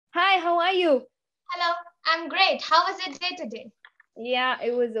Hi, how are you? Hello, I'm great. How was your day today? Yeah,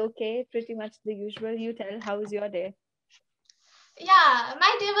 it was okay. Pretty much the usual. You tell, how was your day? Yeah,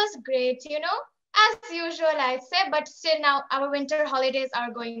 my day was great, as usual, I'd say, but still now our winter holidays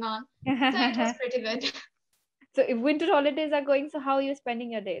are going on. So it was pretty good. So if winter holidays are going, so how are you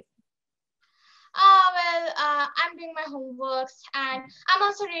spending your days? I'm doing my homeworks and I'm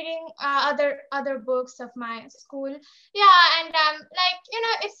also reading other books of my school. Yeah, and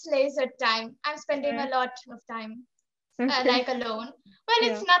it's leisure time. I'm spending Yeah. a lot of time Okay. like alone. Well, Yeah.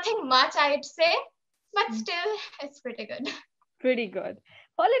 it's nothing much, I'd say, but Mm. still, it's pretty good. Pretty good.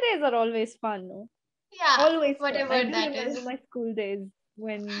 Holidays are always fun, no? Yeah, Always fun. I whatever do that is. remember my school days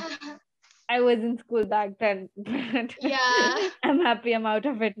when I was in school back then, but Yeah, I'm happy I'm out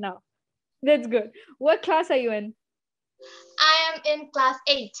of it now. That's good. What class are you in? I am in class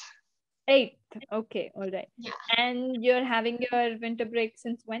 8. Eighth. Okay, all right. Yeah. And you're having your winter break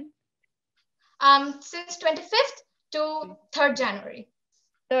since when? Since 25th to 3rd January.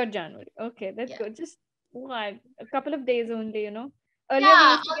 3rd January. Okay, that's Yeah. good. Just what? A couple of days only, you know. Earlier we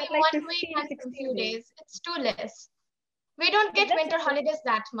Yeah, used to only get like 1 week 15, and some 16 few days. days. It's too less. We don't But get that's winter okay. holidays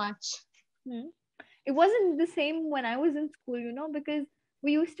that much. Hmm. It wasn't the same when I was in school, you know, because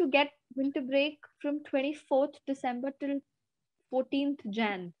we used to get winter break from 24th December till 14th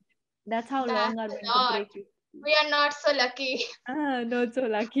Jan. That's how long That's our a winter lot. break used to be. We are not so lucky. Ah, not so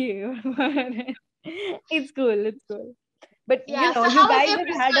lucky. It's cool. It's cool. But you Yeah, know, so you how was guys your have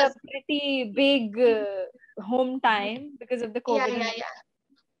had a Christmas? pretty big home time because of the Yeah, COVID and yeah, all.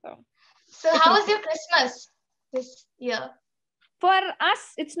 yeah. So So it's how was okay. your Christmas this year? For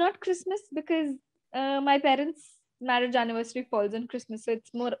us, it's not Christmas because my parents' marriage anniversary falls on Christmas, so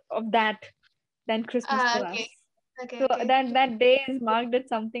it's more of that than Christmas for us. Okay, okay, So okay. that day is marked as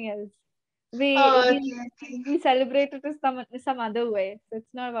something else. We Oh, we okay, okay. we celebrate it as some other way. So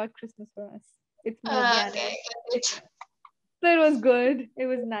it's not about Christmas for us. It's more of the Okay, anniversary. got it. So it was good. It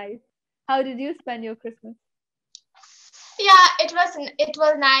was nice. How did you spend your Christmas? Yeah, it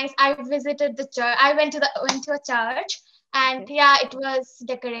was nice. I visited the church. I went to a church, and Okay. yeah, it was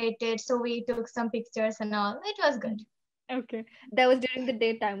decorated. So we took some pictures and all. It was good. Mhm. Okay. That was during the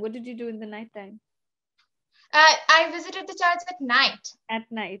daytime. What did you do in the nighttime? I visited the church at night.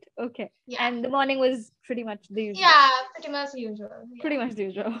 At night. Okay. Yeah, And the morning was pretty much the usual. yeah, pretty much usual. Pretty Yeah. much the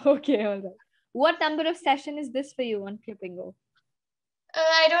usual. Okay, all right. What number of session is this for you on Clippingo?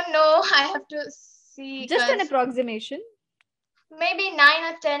 I don't know. I have to see Just an because approximation. maybe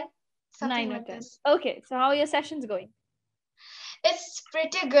 9 or 10, something 9 or like 10. this. Okay. So how are your sessions going? It's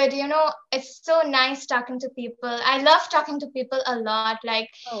pretty good. It's so nice talking to people. I love talking to people a lot. Like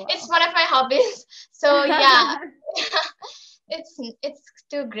Oh it's wow. one of my hobbies. So yeah, it's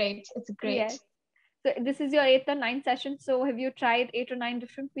too great. It's great. Yes. So this is your eighth or ninth session. So have you tried 8 or 9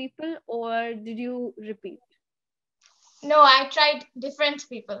 different people or did you repeat? No, I tried different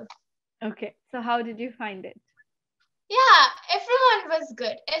people. Okay. So how did you find it? Yeah, everyone was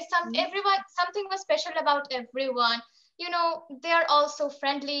good. Hmm? Everyone something was special about everyone. They are also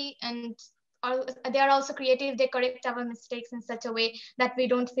friendly and they are also creative. They correct our mistakes in such a way that we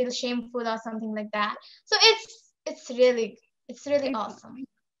don't feel shameful or something like that. So it's really It's nice. awesome.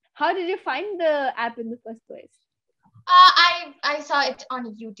 How did you find the app in the first place? I saw it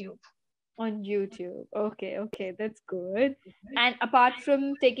on YouTube. On YouTube. Okay, okay, that's good. And apart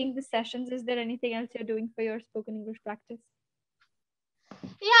from taking the sessions, is there anything else you're doing for your spoken English practice?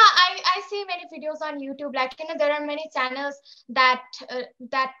 Yeah, I see many videos on YouTube. Like there are many channels that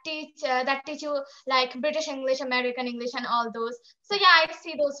teach you like British English, American English, and all those. So yeah, I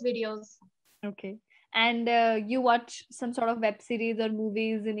see those videos. Okay. And you watch some sort of web series or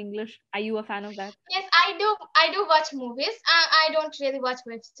movies in English. Are you a fan of that? Yes, I do watch movies. I don't really watch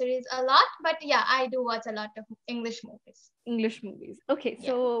web series a lot, but yeah, I do watch a lot of English movies. English movies. Okay,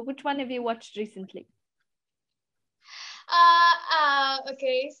 Yeah. so which one have you watched recently?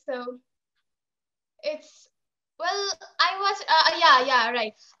 Okay. So it's well, I watched. Yeah,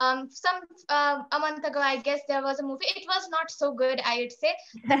 right. Some a month ago, I guess there was a movie. It was not so good, I'd say.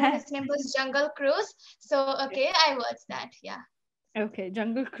 The movie's name was Jungle Cruise. So okay, I watched that. Yeah, Okay,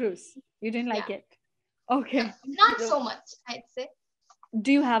 Jungle Cruise. You didn't yeah. like it. Okay. Not So, so much, I'd say.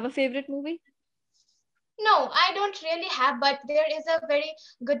 do you have a favorite movie? No, I don't really have, but there is a very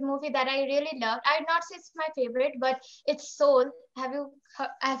good movie that I really loved. I'd not say it's my favorite, but it's Soul. Have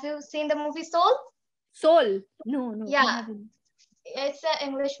you seen the movie Soul? Soul. No, no, I Yeah, haven't. it's an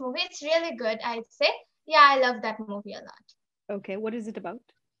English movie. It's really good, I'd say. Yeah, I love that movie a lot. Okay, what is it about?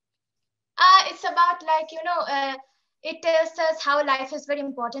 It's about like it tells us how life is very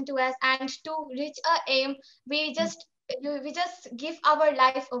important to us, and to reach our aim, we just we just give our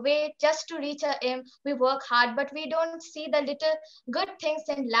life away just to reach a aim. We work hard, but we don't see the little good things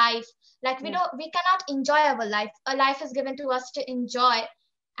in life. Like Yeah. we cannot enjoy our life. A life is given to us to enjoy,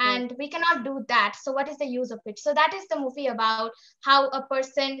 Right. and we cannot do that. So what is the use of it? So that is the movie about how a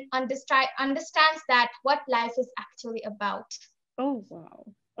person understands that what life is actually about. Oh, wow.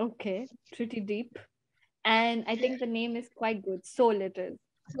 Okay. Pretty deep. And I think the name is quite good. Soul it is.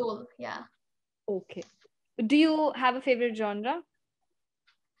 Soul, yeah. Okay. Do you have a favorite genre?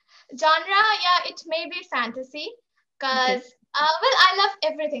 Genre, yeah, it may be fantasy, Okay. because well, I love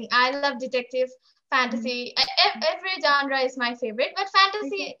everything. I love detective, Mhm. fantasy. Every genre is my favorite, but Okay.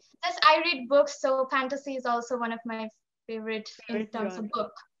 fantasy, just I read books, so fantasy is also one of my favorite in Favorite terms of genre.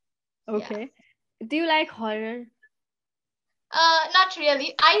 book. Yeah. Okay. Do you like horror? Not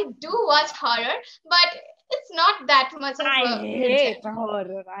really. I do watch horror, but it's not that much of I a good hate genre.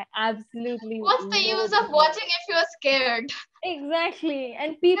 horror. I absolutely What's the use loathe of horror. watching if you're scared? Exactly.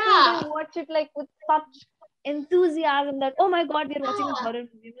 And people, they Yeah, watch it like with such enthusiasm that, oh my God, we're watching a yeah, horror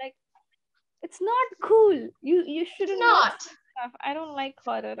movie. I'm like, it's not cool. You it's shouldn't watch not. such stuff. I don't like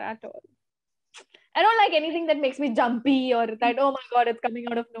horror at all. I don't like anything that makes me jumpy or that, oh my God, it's coming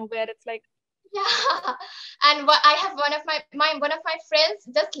out of nowhere. It's like, Yeah, and what I have one of my friends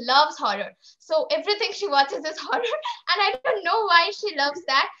just loves horror. So everything she watches is horror, and I don't know why she loves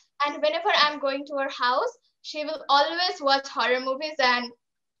that. And whenever I'm going to her house, she will always watch horror movies, and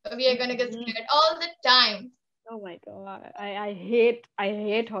we are gonna get mhm. scared all the time. Oh my God. I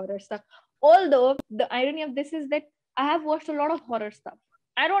hate horror stuff. Although the irony of this is that I have watched a lot of horror stuff.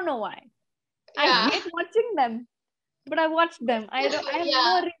 I don't know why. I Yeah, hate watching them, but I watch them. I have no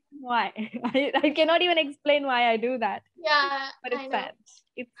yeah, reason why. I cannot even explain why I do that. yeah. But I it's know. sad.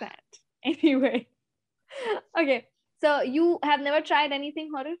 It's sad. Anyway. Okay. So you have never tried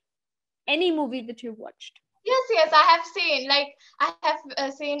anything horror? Any movie that you've watched? Yes, yes, I have seen. Like I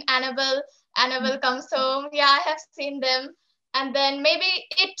have seen Annabelle. Annabelle Mhm. Comes Home. Yeah, I have seen them. And then maybe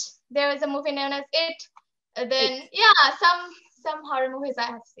It. There is a movie known as It. Then It. yeah, some horror movies I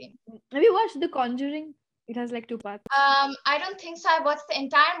have seen. Have you watched The Conjuring? It has like two parts. I don't think so. I watched the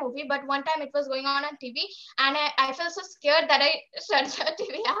entire movie, but one time it was going on TV, and I felt so scared that I shut the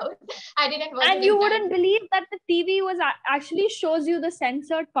TV out. I didn't watch And it you entirely. wouldn't believe that the TV was actually shows you the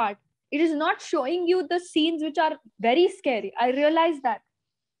censored part. It is not showing you the scenes which are very scary. I realized that.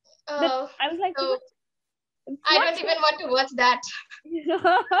 That Uh, I was like, so what? It's I not don't even want to watch that.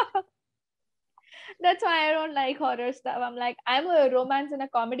 showing. That's why I don't like horror stuff. I'm like, I'm a romance and a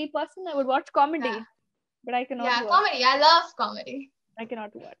comedy person. I would watch Yeah, comedy, but I cannot yeah, watch. comedy. I love comedy. I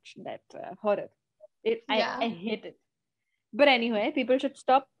cannot watch that horror. I Yeah, hate it. But anyway, people should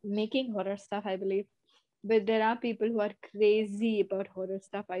stop making horror stuff, I believe. But there are people who are crazy about horror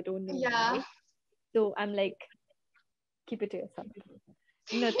stuff. I don't know yeah, why. So I'm like, keep it to yourself.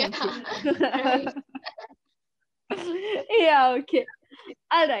 No, thank you. yeah. Right. Yeah, okay.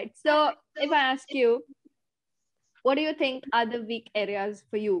 All right. So if I ask you, what do you think are the weak areas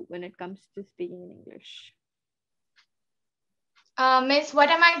for you when it comes to speaking in English? Miss, what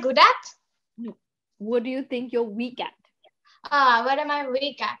am I good at? No. What do you think you're weak at? What am I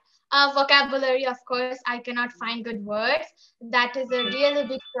weak at? Vocabulary, of course. I cannot find good words. That is a really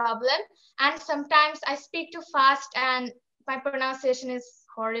big problem. And sometimes I speak too fast and my pronunciation is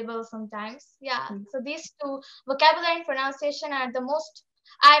horrible sometimes. Yeah. Hmm. So these two, vocabulary and pronunciation, are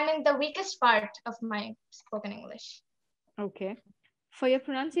I mean, the weakest part of my spoken English. Okay. For your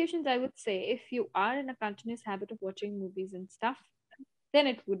pronunciations, I would say if you are in a continuous habit of watching movies and stuff, then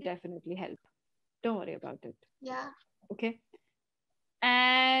it would definitely help. Don't worry about it. Yeah. Okay.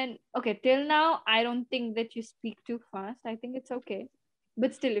 And okay, till now, I don't think that you speak too fast. I think it's okay.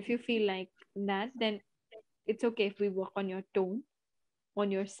 But still, if you feel like that, then it's okay if we work on your tone,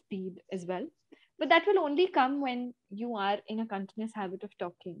 on your speed as well. But that will only come when you are in a continuous habit of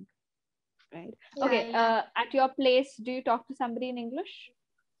talking, right? Yeah, Okay, yeah. at your place, do you talk to somebody in English?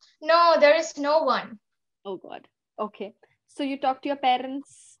 No, there is no one. Oh, God. Okay. So you talk to your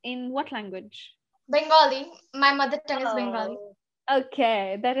parents in what language? Bengali. My mother tongue is Bengali. Oh,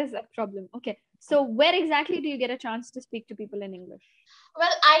 okay. That is a problem. Okay. So where exactly do you get a chance to speak to people in English?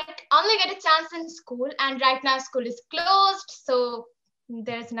 Well, I only get a chance in school, and right now school is closed, so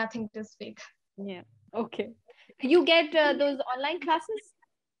there's nothing to speak. Yeah. Okay. You get those online classes?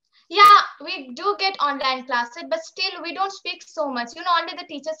 Yeah, we do get online classes, but still we don't speak so much. Only the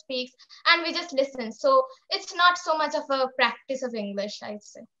teacher speaks, and we just listen. So it's not so much of a practice of English, I'd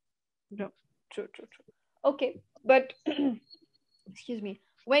say. No. True, true, true. Okay. But excuse me.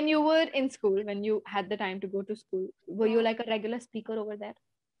 When you were in school, when you had the time to go to school, were you Yeah. like a regular speaker over there?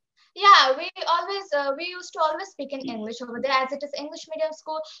 Yeah, we used to always speak in English over there as it is English medium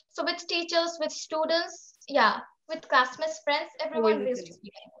school. So with teachers, with students, yeah, with classmates, friends, Always everyone we it's used in to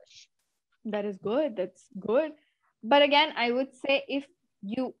speak English. English. That is good. That's good. But again, I would say if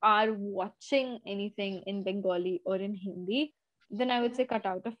you are watching anything in Bengali or in Hindi, then I would say cut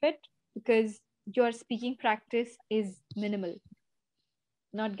out of it because your speaking practice is minimal,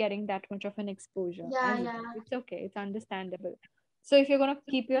 not getting that much of an exposure Yeah, as it is. yeah, It's okay, it's understandable. So if you're going to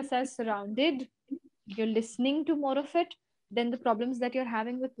keep yourself surrounded, you're listening to more of it, then the problems that you're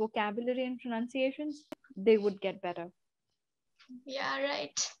having with vocabulary and pronunciations, they would get better. yeah,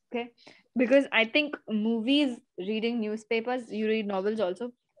 right. Okay, because I think movies, reading newspapers, you read novels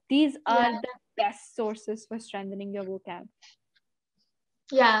also, these Yeah, are the best sources for strengthening your vocab.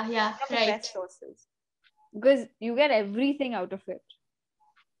 yeah, yeah, They are the right. best sources because you get everything out of it.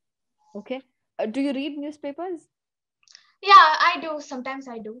 Okay, do you read newspapers? Yeah, I do. Sometimes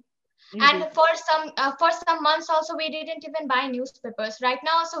I do. You And do. for some months also we didn't even buy newspapers. Right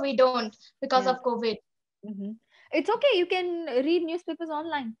now, so we don't because Yeah. of COVID. Hmm. It's okay. You can read newspapers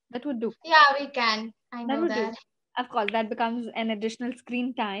online. That would do. Yeah, we can. I That know would do. that. Of course, that becomes an additional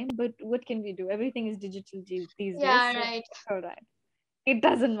screen time. But what can we do? Everything is digital these days, Yeah, so right. it's all right. It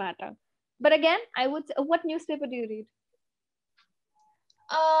doesn't matter. But again, I would say, what newspaper do you read?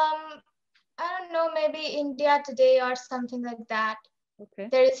 I don't know, maybe India Today or something like that. Okay,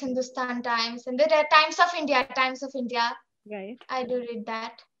 There is Hindustan Times and there are Times of India, Times of India. right. I do read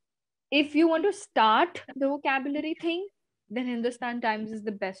that. If you want to start the vocabulary thing, then Hindustan Times is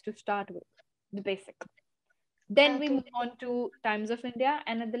the best to start with, the basic. Then we Okay. move on to Times of India,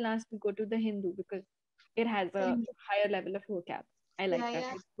 and at the last we go to the Hindu because it has a Mm, higher level of vocab. I like yeah, that.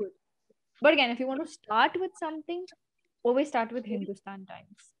 yeah. It's good. But again, if you want to start with something, always start with Hindustan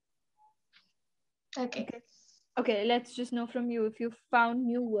Times. Okay. Okay. Okay, let's just know from you if you found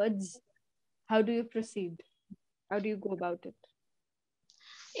new words, how do you proceed? How do you go about it?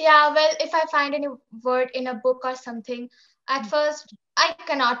 Yeah, well, if I find any word in a book or something, at first I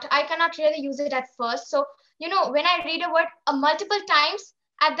cannot really use it at first. So, when I read a word multiple times,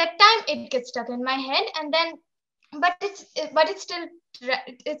 at that time it gets stuck in my head, and then, but it's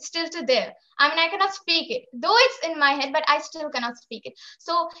still to there. I mean, I cannot speak it, though it's in my head, but I still cannot speak it.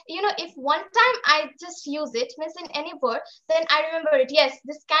 So, if one time I just use it, means in any word, then I remember it. Yes,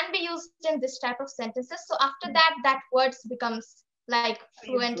 this can be used in this type of sentences. So after that, that words becomes like Is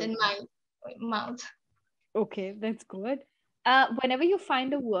fluent in good. my mouth. Okay, that's good. Whenever you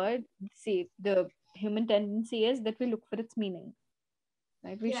find a word, see, the human tendency is that we look for its meaning,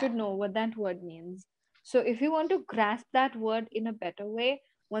 right? We Yeah. should know what that word means. So if you want to grasp that word in a better way,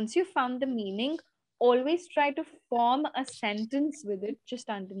 once you found the meaning, always try to form a sentence with it just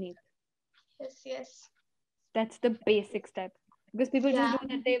underneath. Yes, yes. That's the basic step. Because people just Yeah. do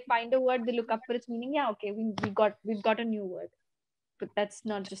that. They find a word, they look up for its meaning. Yeah, okay, we've got a new word. But that's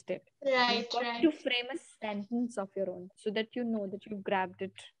not just it. You've Right, got right. to frame a sentence of your own so that you know that you've grabbed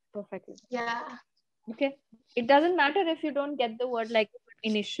it perfectly. Yeah. Okay. It doesn't matter if you don't get the word like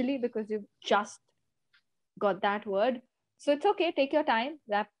initially because you've just got that word. So it's okay. Take your time,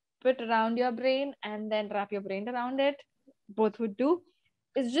 wrap it around your brain, and then wrap your brain around it. Both would do.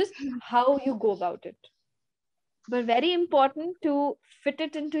 It's just how you go about it. But very important to fit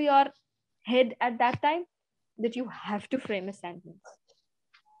it into your head at that time that you have to frame a sentence.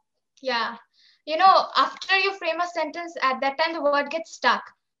 Yeah. After you frame a sentence, at that time the word gets stuck.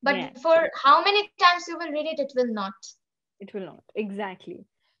 But Yeah. before how many times you will read it, it will not. It will not. Exactly.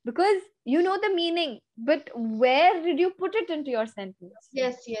 Because you know the meaning, but where did you put it into your sentence?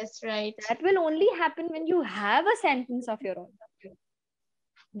 Yes, yes, right. That will only happen when you have a sentence of your own.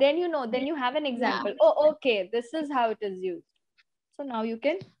 Then you know, then you have an Yeah. example. Oh, okay, this is how it is used. So now you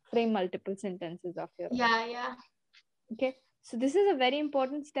can frame multiple sentences of your own. Yeah, yeah. Okay. So this is a very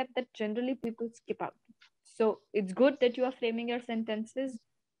important step that generally people skip out. So it's good that you are framing your sentences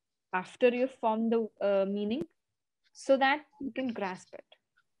after you form the meaning so that you can grasp it.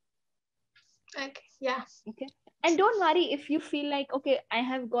 Okay. Yeah. Okay. And don't worry if you feel like, okay, I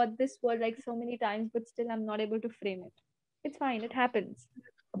have got this word like so many times, but still I'm not able to frame it. It's fine. It happens.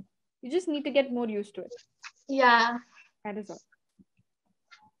 You just need to get more used to it. Yeah. That is all.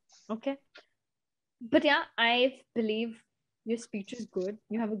 Okay. But yeah, I believe your speech is good.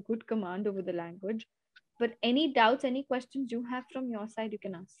 You have a good command over the language. But any doubts, any questions you have from your side, you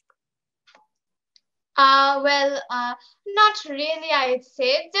can ask. Well, not really, I'd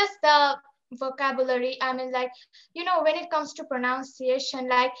say. Just the vocabulary. I mean, like, when it comes to pronunciation,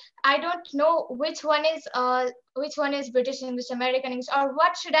 like, I don't know which one is British English, American English, or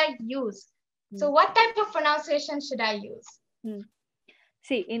what should I use. Hmm. So, what type of pronunciation should I use? Hmm.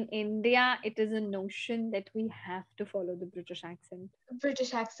 See, in India, it is a notion that we have to follow the British accent.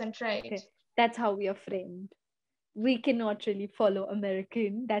 British accent, right? Okay. That's how we are framed. We cannot really follow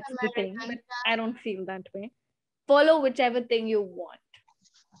American. That's the thing. American. But I don't feel that way. Follow whichever thing you want.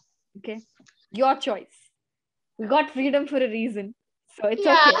 Okay. Your choice. We got freedom for a reason. So it's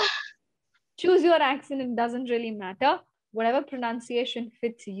Yeah. okay. Choose your accent. It doesn't really matter. Whatever pronunciation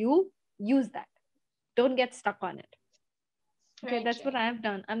fits you, use that. Don't get stuck on it. Okay, Right, that's what right. I've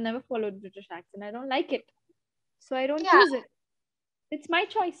done. I've never followed British accent. I don't like it. So I don't Yeah, use it. It's my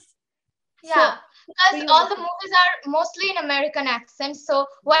choice. yeah. So for Because you, all what's the it? movies are mostly in American accent. So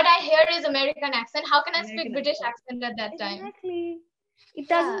what I hear is American accent. How can I speak American British accent. accent at that time? Exactly. It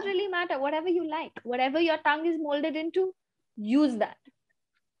doesn't Yeah, really matter. Whatever you like, whatever your tongue is molded into, use that.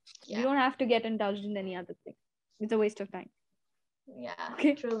 You yeah, don't have to get indulged in any other thing. It's a waste of time. yeah.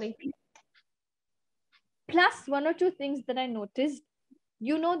 Okay. Truly. Plus, one or two things that I noticed.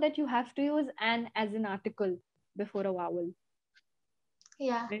 You know that you have to use an as an article before a vowel.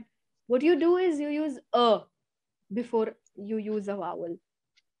 Yeah. Right? What you do is you use a before you use a vowel.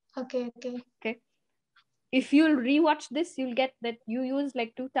 Okay, okay. Okay. If you'll rewatch this, you'll get that you use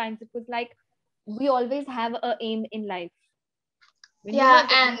like 2 times. It was like we always have a aim in life. When you Yeah, know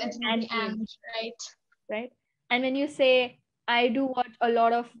that you and have it will an be aim, and, right? right? And when you say I do watch a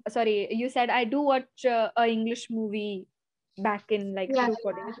lot of sorry, you said I do watch a English movie back in like Yeah,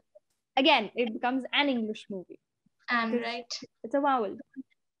 recording. Again, it becomes an English movie and because right. it's a vowel.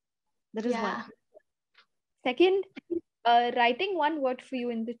 That is one. Yeah. Second, writing one word for you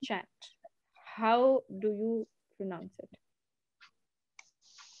in the chat. How do you pronounce it?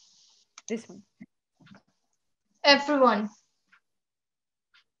 This one. Everyone.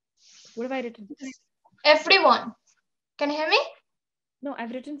 What have I written? Everyone. Can you hear me? No,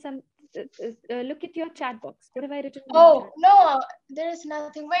 I've written some. Look at your chat box. What have I written in the Oh, chat? no, there is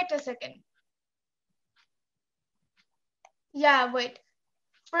nothing. Wait a second. Yeah, wait.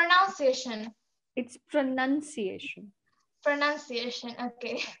 Pronunciation. It's pronunciation. Pronunciation.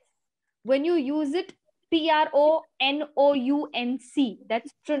 Okay. When you use it, pronounce,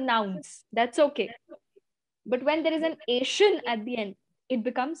 that's pronounce. That's okay. But when there is an Asian at the end, it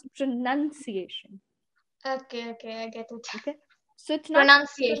becomes pronunciation. Okay, okay, I get it. Okay. So it's not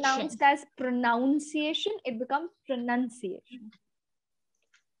Pronunciation. pronounced as pronunciation, it becomes pronunciation.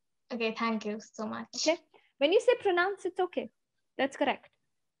 Okay, thank you so Okay. much. When you say pronounce, it's okay. That's correct.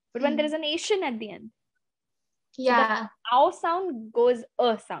 But when there is Mm. an Asian at the end, so the Yeah, ow sound goes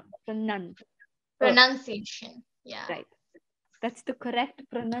a sound, pronounce. pronunciation. Yeah, Right. That's the correct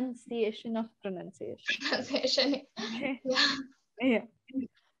pronunciation of pronunciation. pronunciation. Okay. Yeah, Yeah.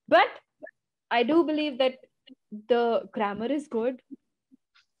 But I do believe that the grammar is good.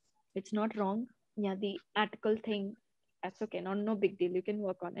 It's not wrong. Yeah, the article thing, that's okay. No big deal. You can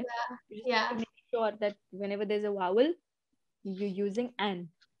work on it. You just have yeah, to make sure that whenever there's a vowel, you're using an.